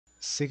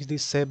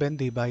67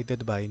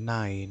 divided by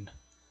 9.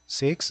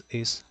 6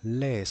 is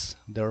less,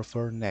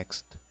 therefore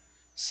next.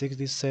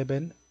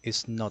 67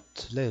 is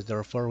not less,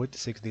 therefore with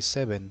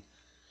 67.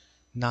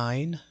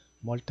 9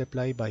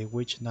 multiplied by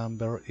which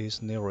number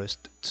is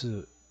nearest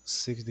to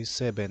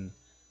 67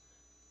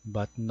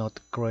 but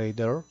not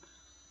greater.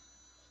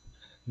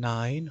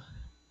 9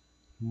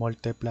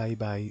 multiplied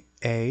by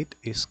 8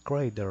 is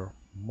greater.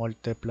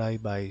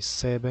 Multiplied by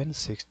 7,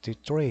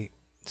 63.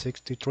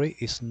 63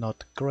 is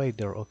not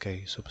greater.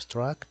 Okay,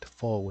 subtract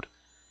 4.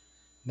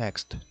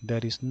 Next, there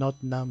is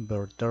not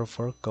number,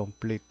 therefore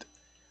complete.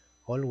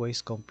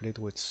 Always complete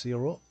with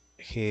 0,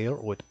 here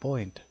with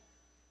point.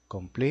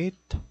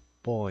 Complete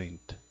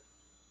point.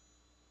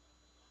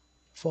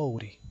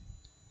 40.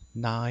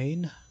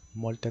 9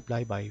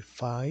 multiplied by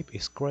 5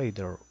 is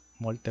greater.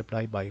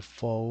 Multiplied by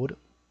 4,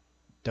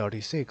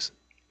 36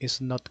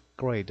 is not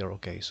greater.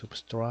 Okay,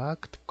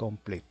 subtract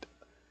complete.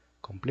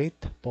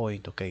 Complete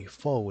point. Okay,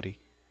 40.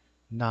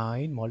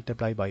 9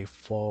 multiplied by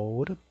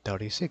 4,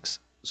 36.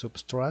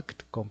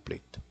 Subtract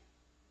complete.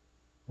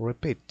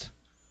 Repeat.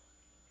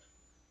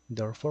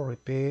 Therefore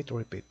repeat,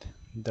 repeat.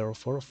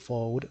 Therefore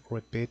 4,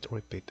 repeat,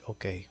 repeat.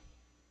 Okay.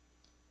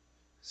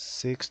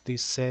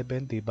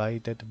 67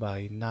 divided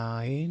by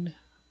 9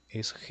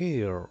 is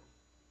here,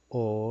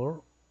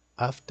 or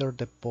after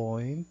the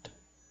point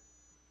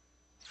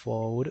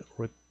 4,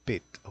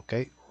 repeat.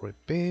 Okay,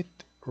 repeat,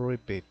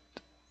 repeat.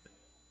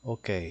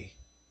 Okay,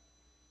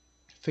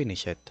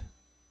 finish it.